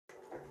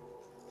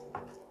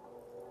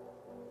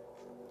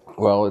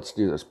Well, let's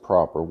do this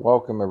proper.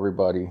 Welcome,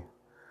 everybody,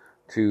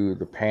 to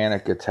the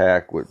Panic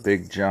Attack with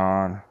Big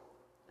John.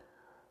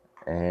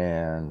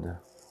 And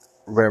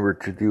remember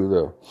to do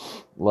the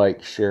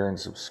like, share, and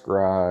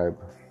subscribe.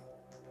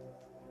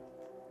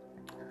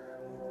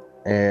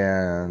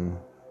 And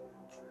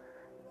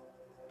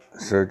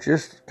so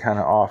just kind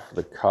of off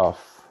the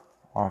cuffs.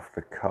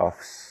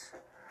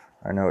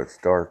 I know it's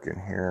dark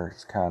in here.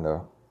 It's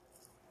a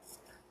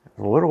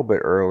little bit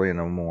early in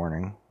the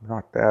morning.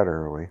 Not that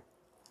early.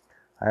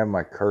 I have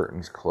my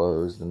curtains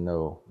closed and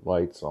no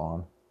lights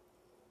on.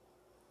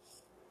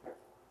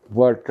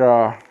 But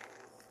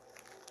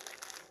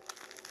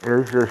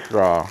there's this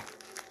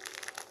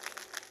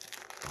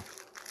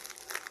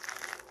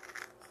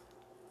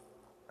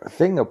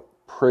thing of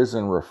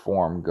prison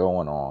reform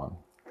going on.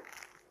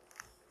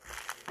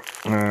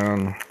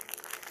 And,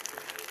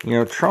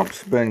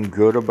 Trump's been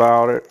good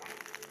about it.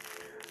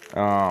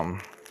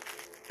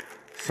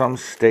 Some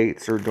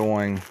states are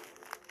doing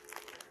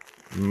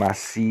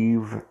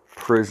massive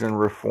prison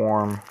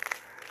reform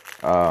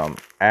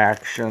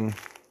action.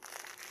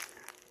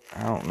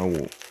 I don't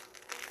know.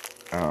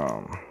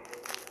 I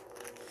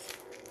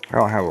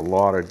don't have a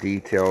lot of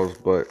details,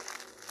 but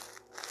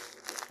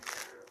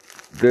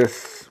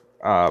this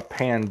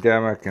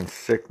pandemic and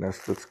sickness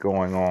that's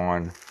going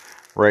on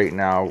right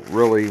now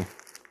really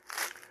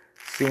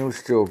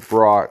seems to have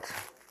brought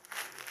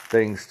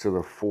things to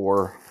the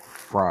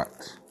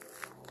forefront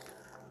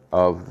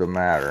of the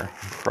matter.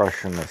 I'm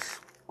crushing this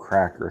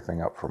cracker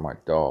thing up for my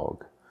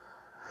dog.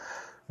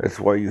 That's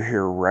why you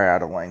hear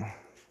rattling.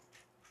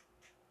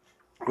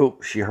 Oh,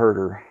 she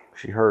heard me.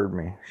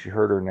 She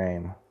heard her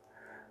name.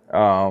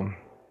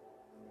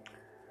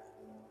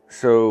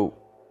 So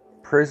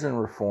prison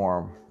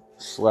reform /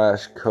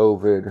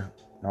 COVID,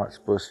 not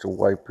supposed to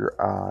wipe your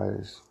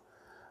eyes.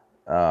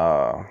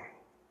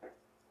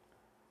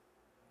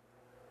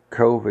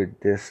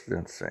 COVID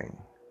distancing.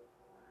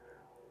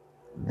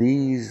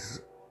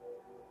 These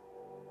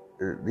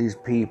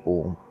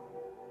people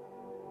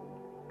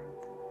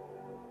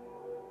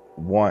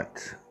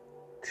want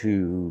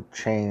to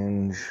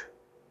change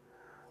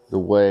the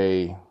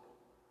way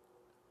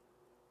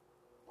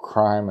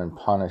crime and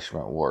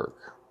punishment work.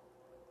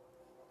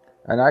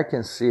 And I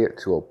can see it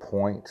to a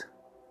point.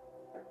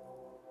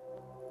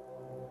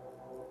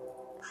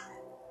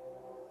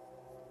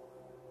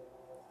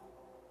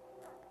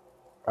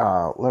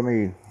 Let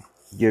me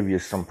give you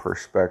some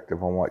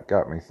perspective on what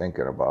got me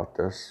thinking about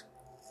this.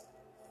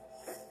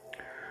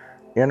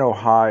 In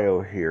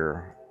Ohio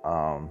here,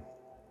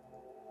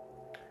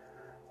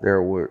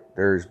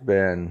 there's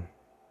been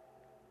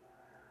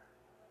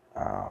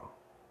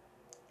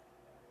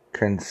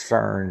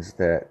concerns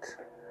that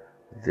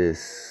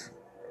this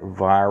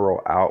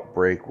viral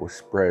outbreak will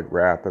spread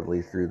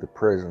rapidly through the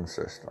prison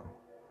system.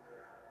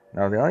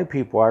 Now, the only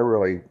people I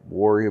really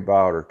worry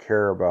about or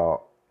care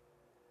about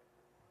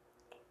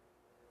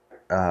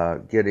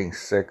getting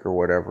sick or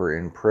whatever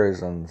in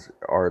prisons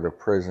are the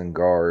prison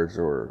guards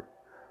or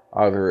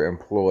other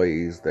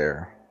employees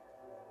there.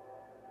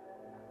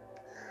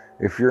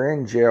 If you're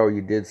in jail,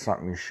 you did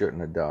something you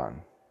shouldn't have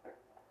done.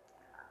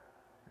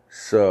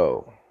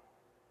 So,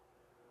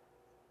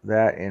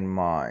 that in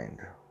mind,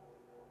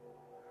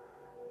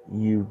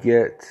 you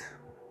get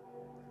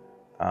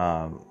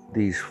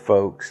these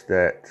folks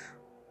that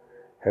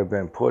have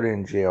been put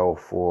in jail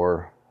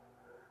for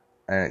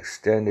an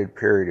extended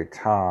period of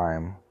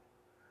time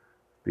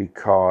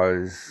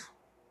because,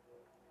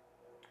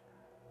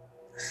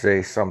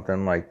 say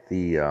something like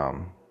the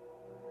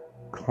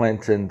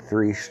Clinton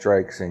 3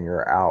 strikes and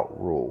you're out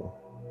rule,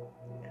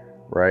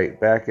 right?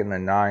 Back in the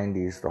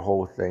 90s, the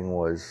whole thing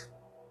was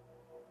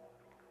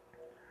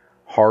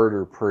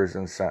harder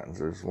prison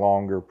sentences,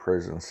 longer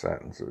prison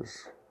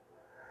sentences.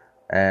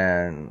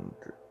 And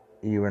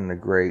even the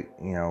great,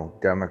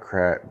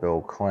 Democrat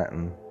Bill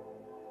Clinton,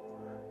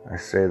 I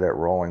say that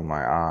rolling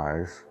my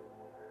eyes,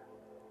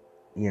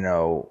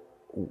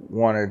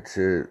 wanted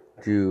to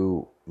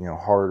do,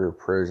 harder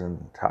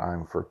prison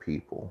time for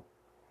people.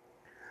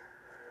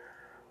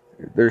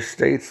 There's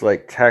states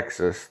like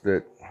Texas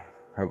that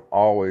have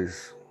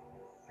always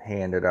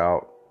handed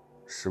out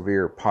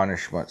severe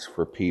punishments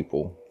for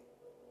people.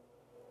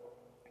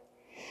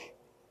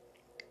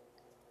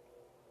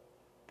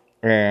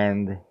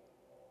 And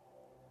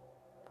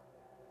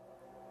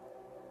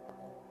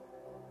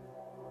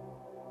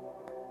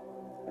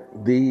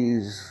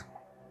these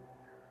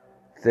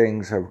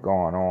things have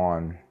gone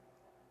on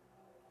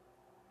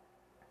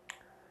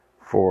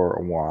for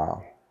a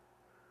while.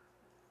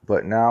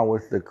 But now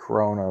with the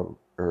corona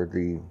or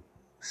the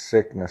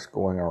sickness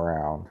going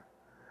around,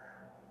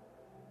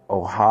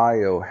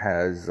 Ohio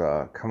has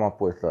come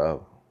up with a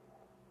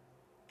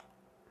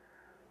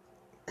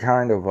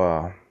kind of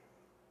a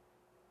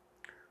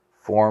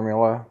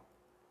formula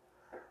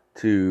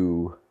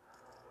to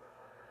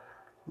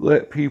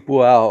let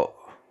people out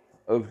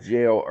of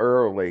jail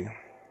early.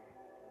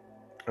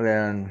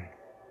 And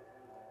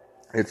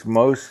it's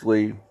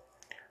mostly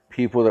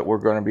people that were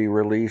going to be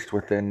released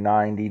within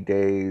 90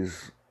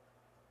 days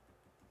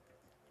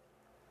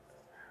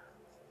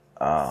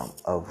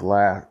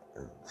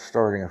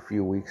starting a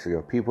few weeks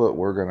ago, people that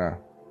were going to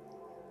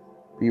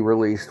be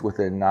released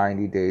within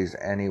 90 days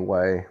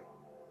anyway,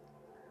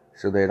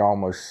 so they'd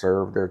almost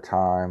served their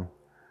time,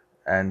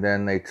 and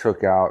then they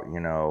took out,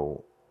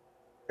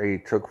 they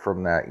took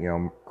from that,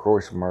 of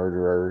course,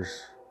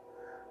 murderers,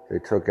 they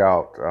took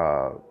out,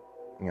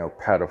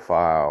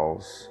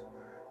 pedophiles,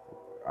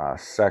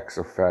 sex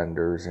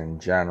offenders in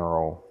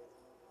general,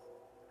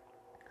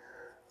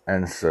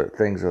 and so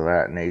things of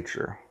that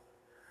nature.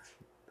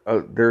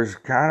 There's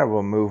kind of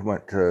a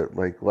movement to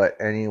let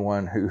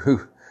anyone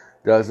who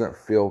doesn't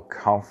feel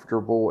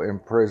comfortable in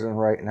prison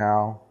right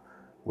now,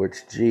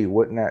 which, gee,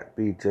 wouldn't that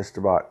be just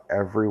about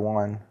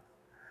everyone,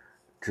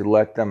 to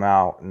let them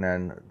out and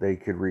then they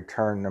could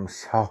return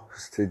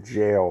themselves to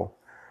jail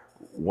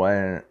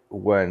when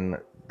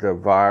the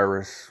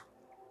virus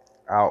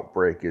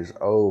outbreak is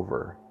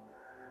over.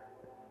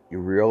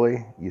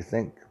 You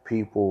think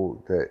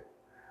people that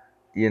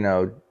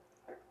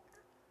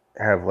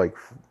have a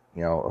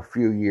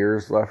few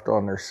years left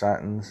on their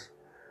sentence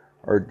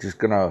are just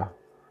gonna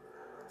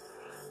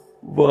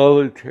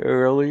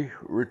voluntarily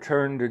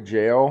return to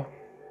jail?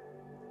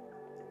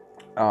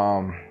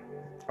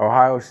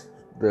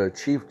 The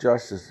Chief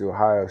Justice of the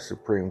Ohio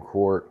Supreme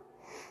Court,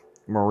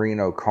 Maureen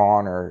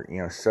O'Connor,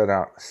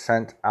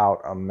 sent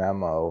out a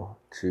memo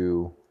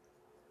to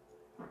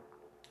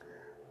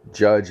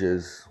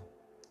judges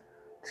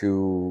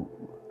to,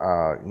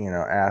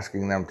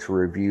 asking them to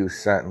review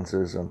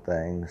sentences and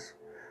things.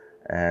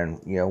 And,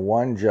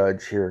 one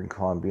judge here in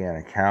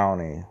Columbiana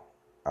County,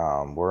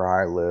 where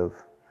I live,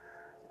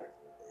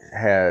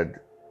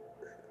 had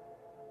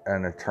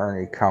an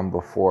attorney come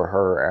before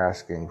her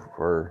asking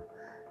for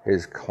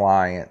his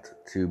client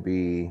to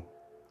be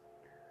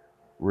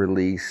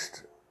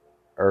released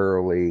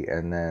early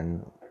and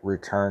then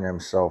return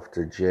himself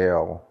to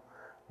jail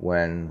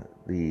when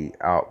the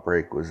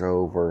outbreak was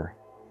over.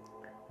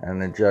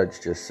 And the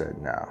judge just said,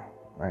 no,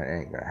 that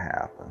ain't gonna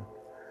happen.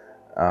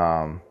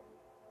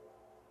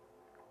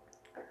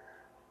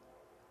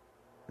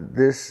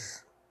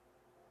 This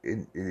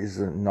is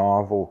a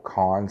novel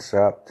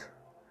concept,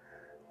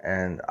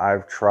 and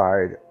I've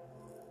tried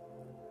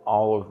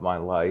all of my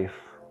life.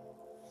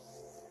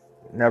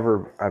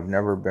 I've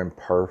never been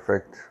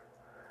perfect,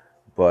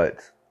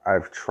 but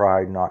I've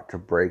tried not to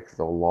break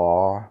the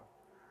law.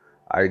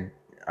 I've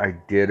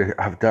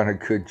done a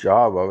good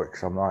job of it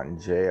because I'm not in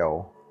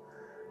jail.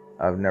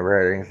 I've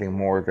never had anything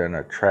more than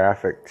a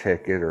traffic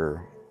ticket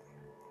or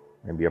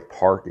maybe a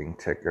parking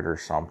ticket or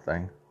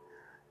something.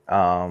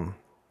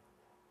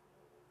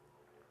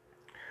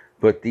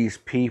 But these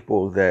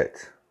people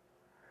that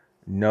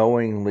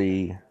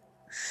knowingly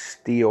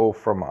steal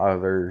from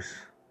others,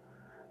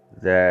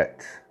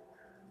 that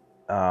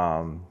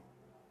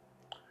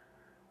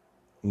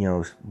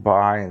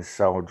buy and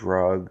sell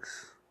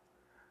drugs,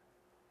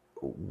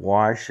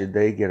 why should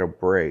they get a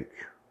break?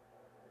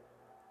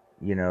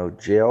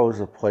 Jail is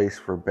a place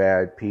for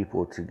bad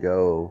people to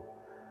go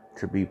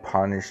to be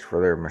punished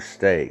for their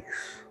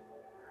mistakes.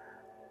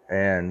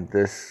 And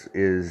this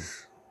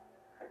is,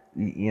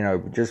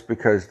 just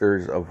because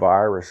there's a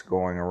virus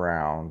going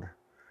around,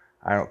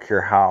 I don't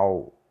care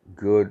how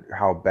good,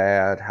 how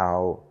bad,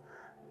 how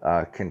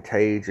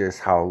contagious,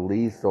 how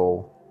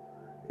lethal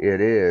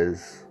it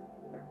is,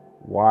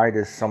 why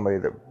does somebody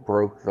that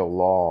broke the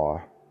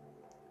law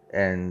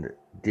and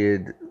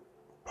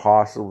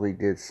possibly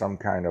did some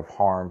kind of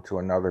harm to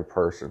another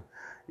person,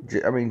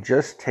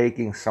 just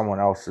taking someone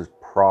else's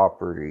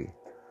property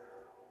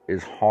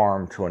is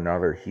harm to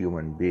another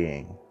human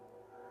being.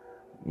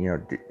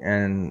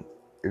 And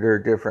there are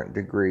different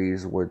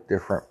degrees with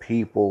different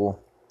people,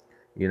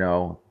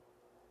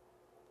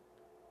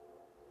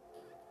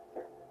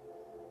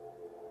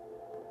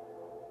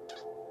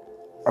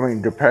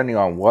 depending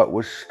on what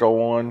was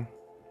stolen,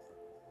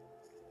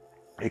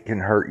 it can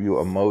hurt you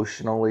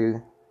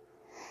emotionally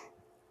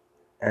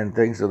and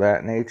things of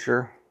that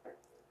nature.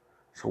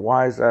 So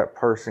why is that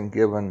person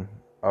given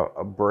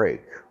a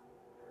break?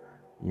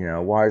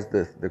 Why is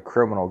the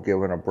criminal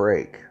given a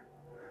break?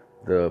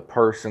 The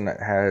person that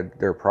had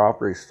their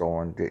property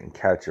stolen didn't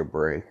catch a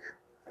break.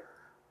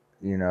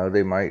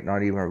 They might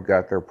not even have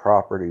got their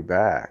property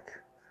back.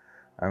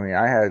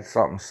 I had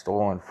something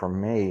stolen from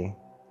me.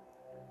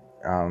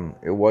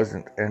 It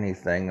wasn't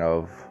anything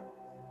of,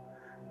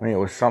 it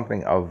was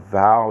something of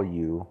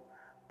value,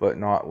 but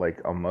not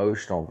like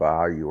emotional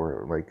value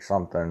or like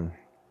something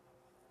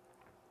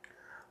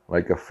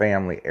like a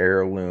family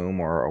heirloom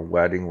or a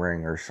wedding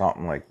ring or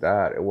something like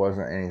that. It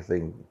wasn't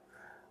anything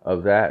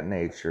of that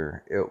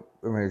nature.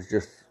 It's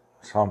just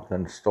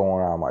something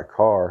stolen out of my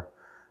car.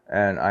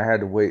 And I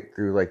had to wait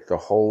through like the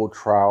whole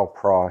trial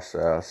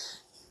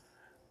process.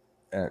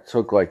 And it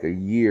took like a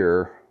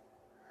year.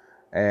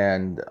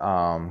 And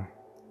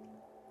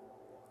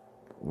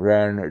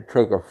then it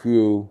took a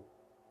few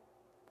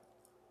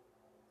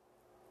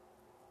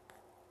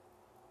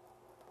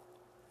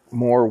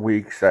more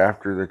weeks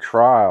after the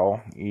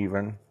trial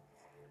even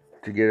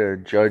to get a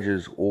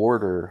judge's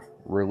order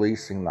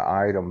releasing the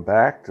item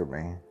back to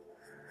me.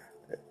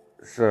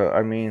 So,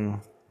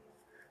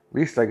 At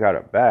least I got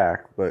it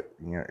back, but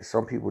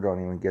some people don't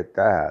even get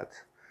that.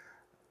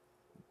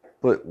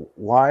 But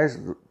why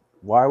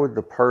would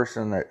the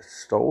person that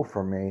stole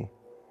from me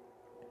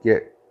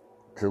get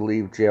to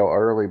leave jail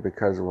early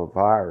because of a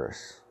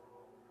virus?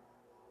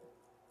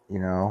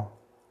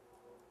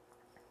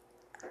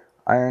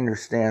 I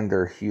understand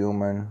they're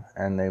human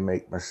and they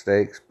make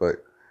mistakes,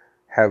 but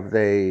have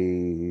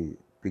they,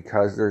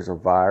 because there's a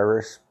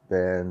virus,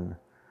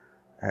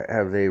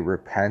 have they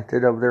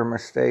repented of their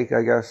mistake,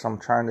 I guess I'm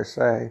trying to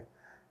say?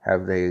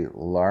 Have they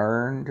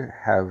learned?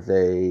 Have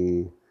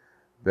they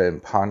been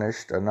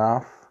punished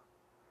enough?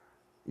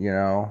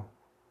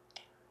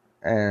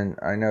 And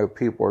I know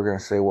people are going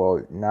to say,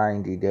 well,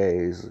 90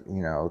 days,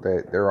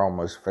 that they're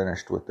almost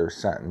finished with their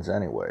sentence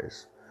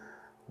anyways.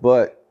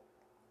 But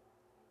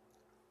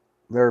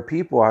there are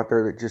people out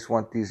there that just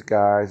want these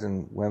guys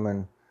and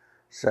women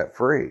set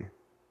free.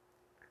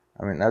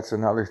 I mean, that's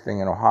another thing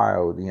in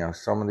Ohio.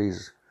 Some of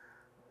these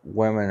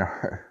women,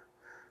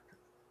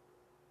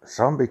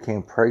 some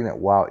became pregnant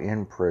while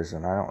in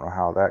prison. I don't know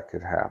how that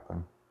could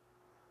happen.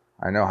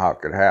 I know how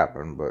it could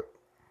happen, but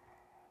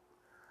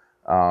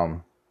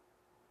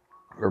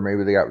or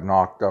maybe they got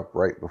knocked up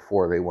right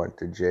before they went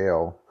to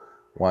jail.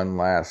 One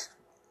last,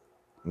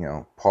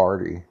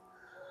 party.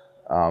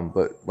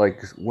 But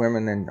like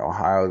women in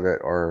Ohio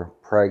that are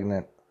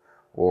pregnant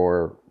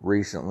or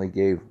recently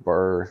gave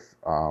birth,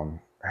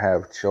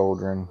 have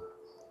children,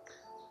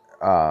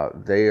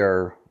 they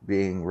are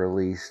being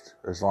released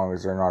as long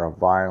as they're not a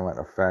violent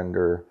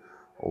offender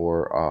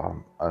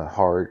or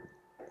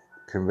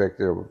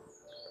convicted of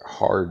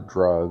hard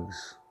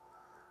drugs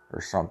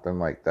or something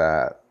like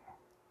that.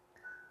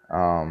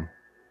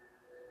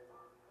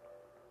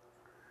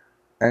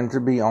 And to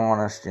be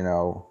honest,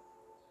 well,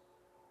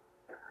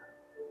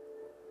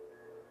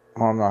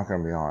 I'm not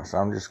going to be honest.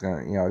 I'm just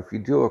going to, if you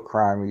do a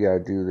crime, you got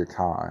to do the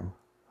time.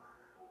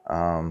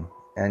 And,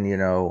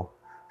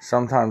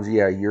 sometimes,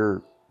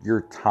 your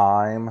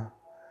time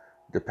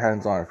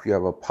depends on if you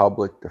have a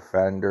public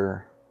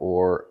defender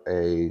or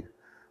a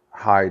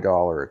high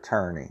dollar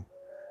attorney.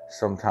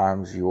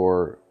 Sometimes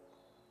your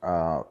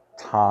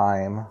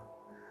time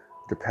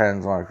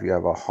depends on if you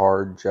have a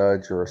hard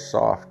judge or a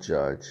soft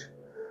judge.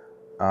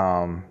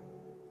 But,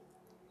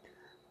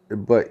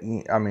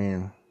 I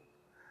mean,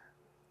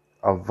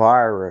 a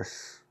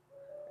virus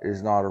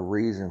is not a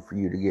reason for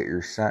you to get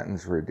your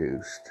sentence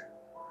reduced.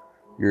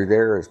 You're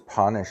there as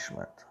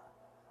punishment,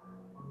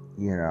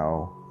 and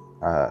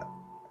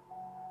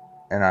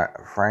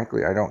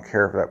frankly, I don't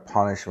care if that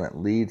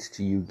punishment leads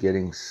to you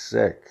getting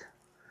sick.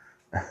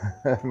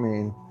 I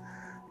mean,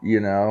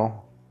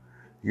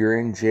 you're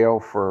in jail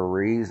for a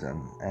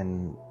reason,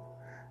 and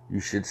you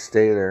should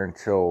stay there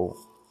until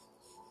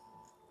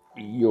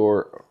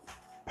your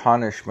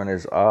punishment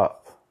is up.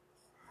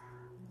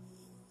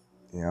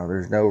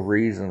 There's no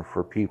reason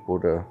for people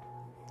to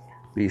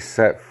be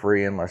set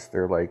free unless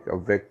they're like a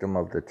victim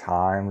of the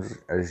times,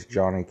 as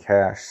Johnny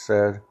Cash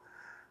said.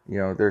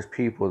 There's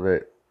people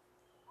that,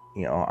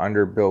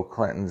 under Bill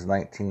Clinton's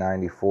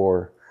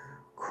 1994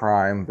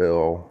 crime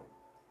bill,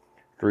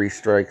 3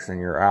 strikes and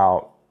you're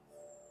out,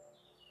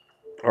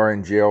 are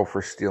in jail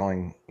for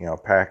stealing, a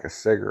pack of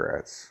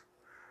cigarettes,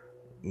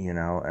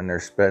 and they're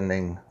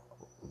spending,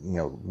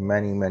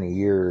 many, many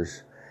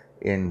years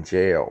in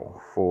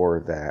jail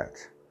for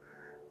that,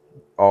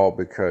 all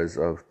because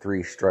of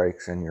 3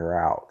 strikes and you're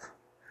out.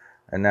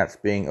 And that's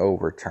being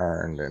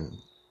overturned, and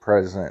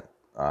President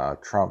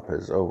Trump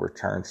has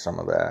overturned some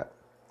of that.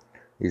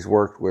 He's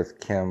worked with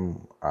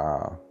Kim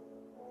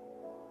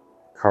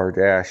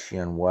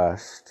Kardashian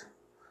West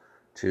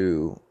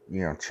to,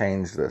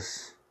 change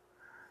this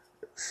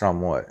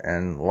somewhat.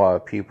 And a lot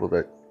of people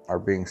that are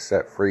being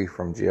set free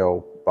from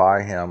jail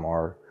by him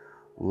are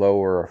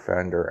lower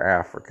offender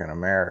African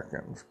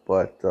Americans.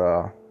 But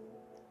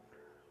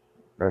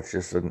that's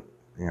just a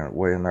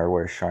way in their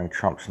way of showing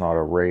Trump's not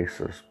a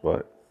racist.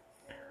 But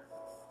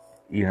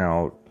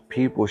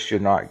people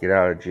should not get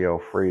out of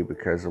jail free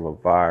because of a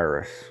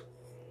virus.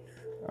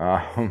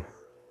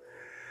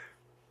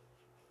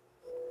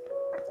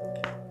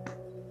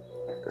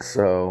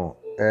 So,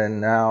 and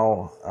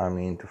now,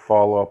 to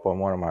follow up on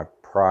one of my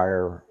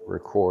prior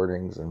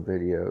recordings and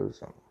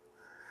videos,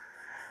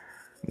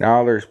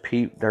 now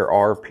there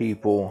are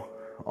people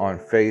on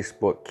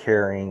Facebook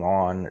carrying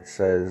on that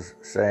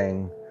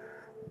saying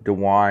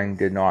DeWine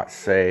did not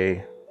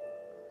say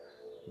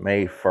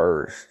May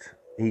 1st.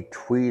 He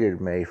tweeted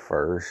May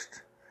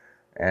 1st,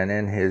 and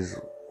in his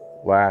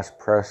last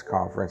press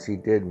conference, he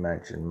did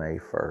mention May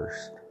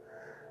 1st.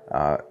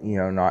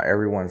 Not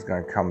everyone's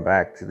going to come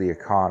back to the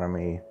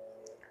economy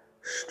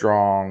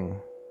strong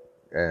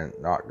and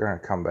not going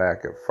to come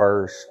back at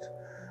first.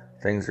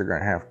 Things are going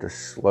to have to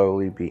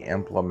slowly be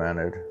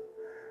implemented.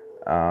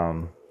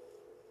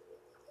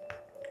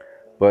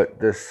 But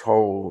this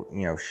whole,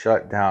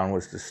 shutdown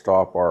was to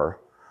stop our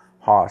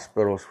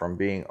hospitals from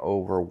being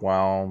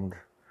overwhelmed.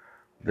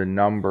 The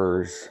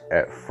numbers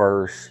at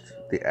first,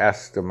 the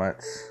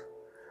estimates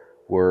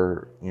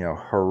were,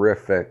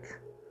 horrific.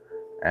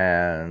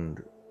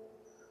 And,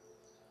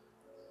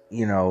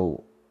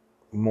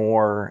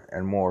 more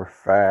and more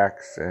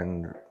facts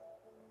and,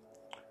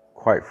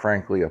 quite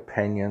frankly,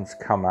 opinions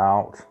come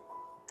out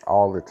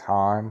all the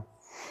time.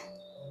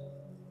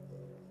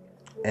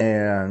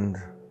 And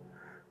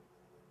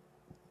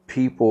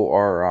people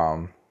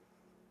are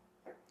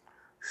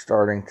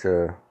starting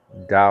to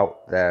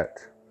doubt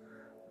that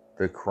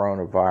the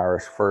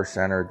coronavirus first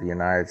entered the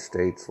United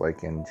States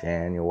like in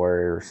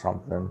January or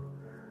something.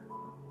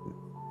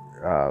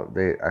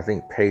 I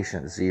think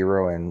patient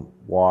 0 in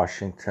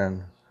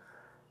Washington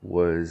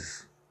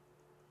was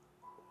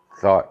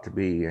thought to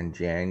be in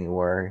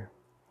January,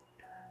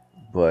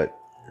 but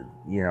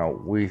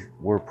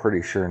we're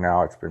pretty sure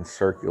now it's been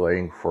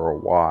circulating for a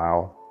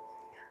while.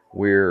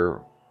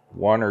 We're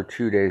 1 or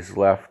 2 days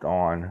left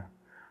on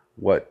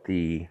what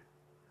the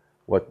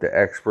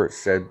experts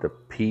said the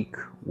peak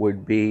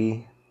would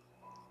be.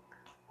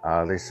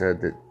 They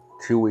said that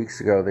 2 weeks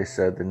ago, they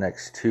said the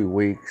next 2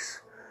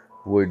 weeks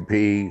would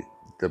be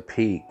the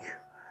peak.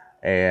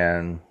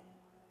 And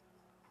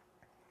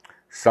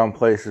some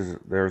places,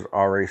 there's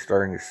already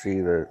starting to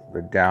see the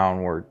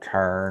downward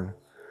turn.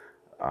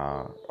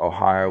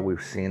 Ohio,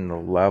 we've seen the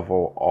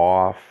level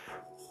off.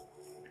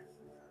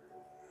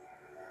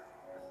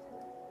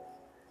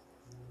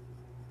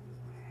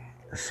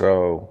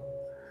 So,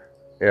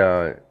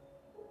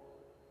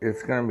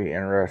 it's going to be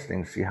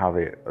interesting to see how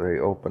they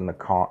open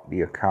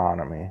the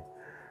economy.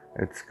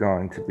 It's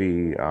going to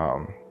be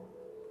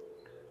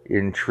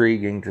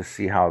intriguing to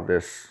see how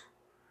this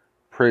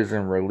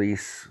prison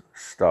release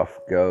stuff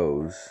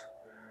goes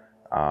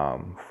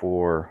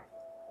for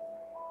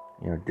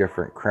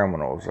different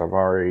criminals. I've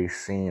already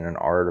seen an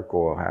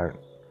article. I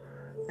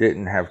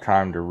didn't have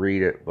time to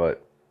read it,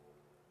 but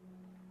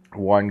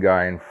one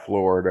guy in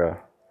Florida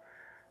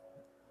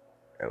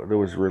that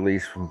was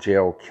released from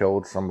jail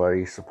killed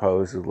somebody,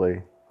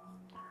 supposedly.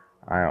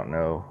 I don't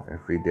know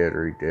if he did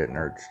or he didn't,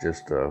 or it's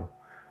just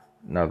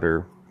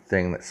another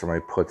thing that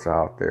somebody puts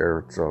out there.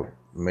 It's a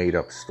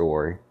made-up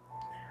story.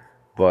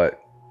 But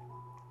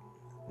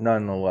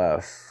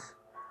nonetheless,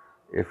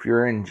 if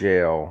you're in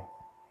jail,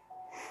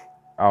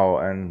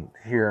 and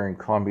here in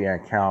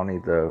Columbiana County,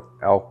 the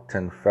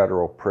Elkton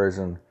Federal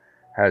Prison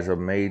has a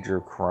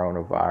major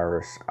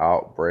coronavirus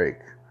outbreak,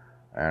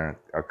 and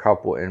a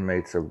couple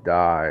inmates have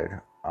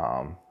died.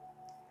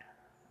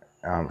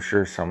 I'm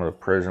sure some of the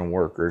prison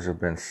workers have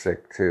been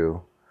sick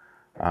too.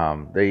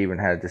 They even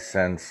had to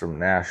send some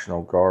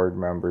National Guard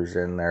members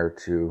in there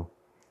to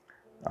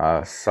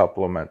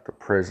supplement the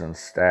prison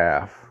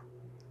staff.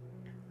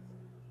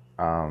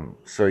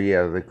 So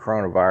yeah, the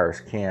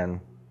coronavirus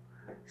can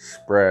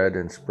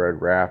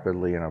spread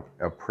rapidly in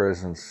a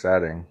prison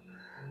setting.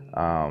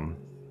 The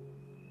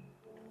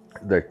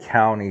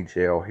county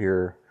jail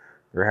here,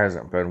 there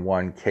hasn't been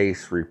one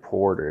case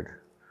reported.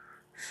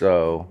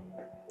 So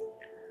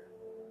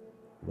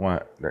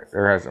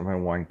there hasn't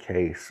been one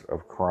case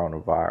of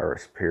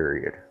coronavirus,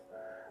 period.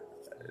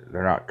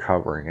 They're not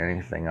covering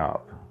anything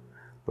up.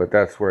 But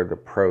that's where the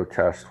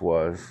protest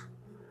was,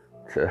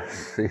 to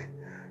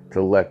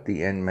let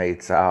the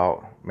inmates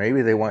out.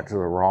 Maybe they went to the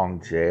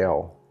wrong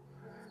jail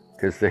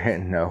because they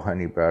didn't know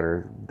any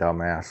better,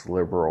 dumbass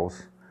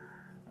liberals.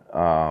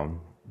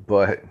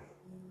 But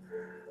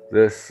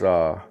this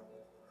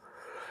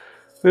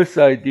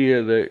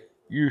idea that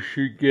you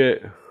should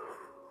get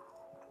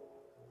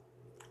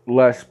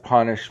less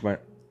punishment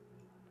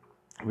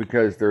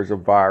because there's a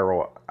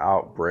viral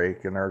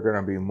outbreak and there are going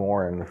to be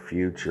more in the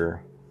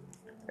future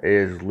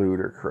is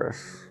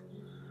ludicrous.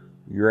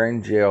 You're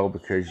in jail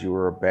because you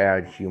were a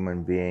bad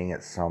human being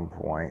at some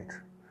point,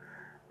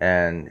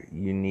 and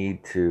you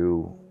need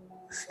to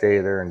stay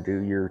there and do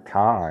your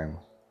time.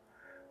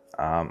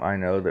 I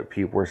know that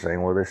people are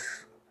saying, well,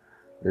 this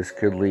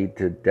could lead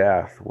to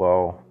death.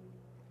 Well,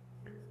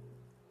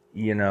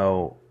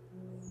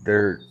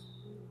 there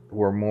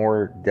were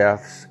more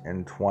deaths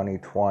in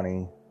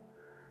 2020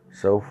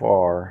 so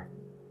far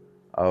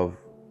of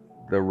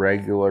the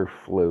regular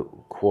flu,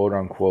 quote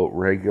unquote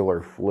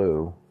regular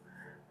flu,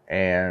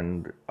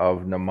 and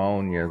of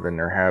pneumonia than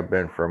there have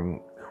been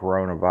from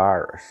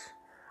coronavirus.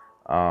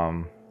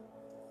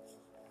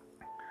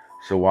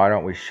 So why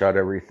don't we shut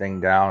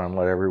everything down and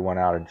let everyone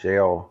out of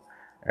jail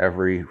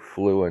every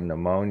flu and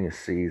pneumonia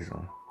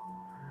season?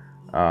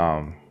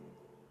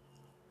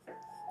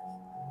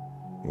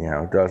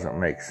 It doesn't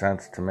make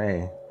sense to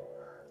me.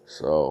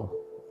 So,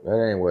 but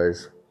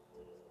anyways,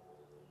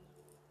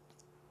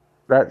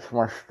 that's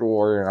my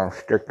story and I'm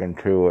sticking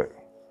to it.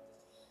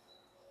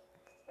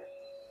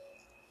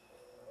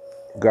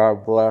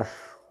 God bless.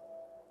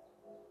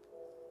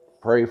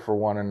 Pray for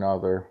one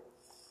another.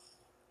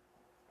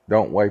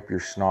 Don't wipe your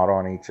snot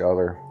on each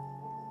other.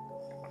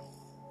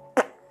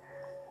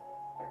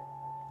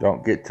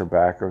 Don't get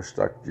tobacco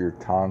stuck to your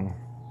tongue,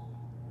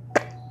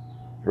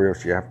 or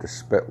else you have to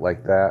spit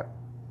like that.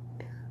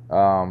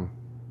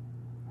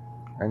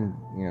 And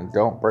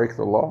don't break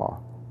the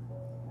law.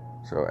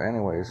 So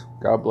anyways,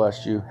 God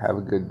bless you. Have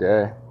a good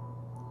day.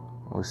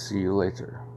 We'll see you later.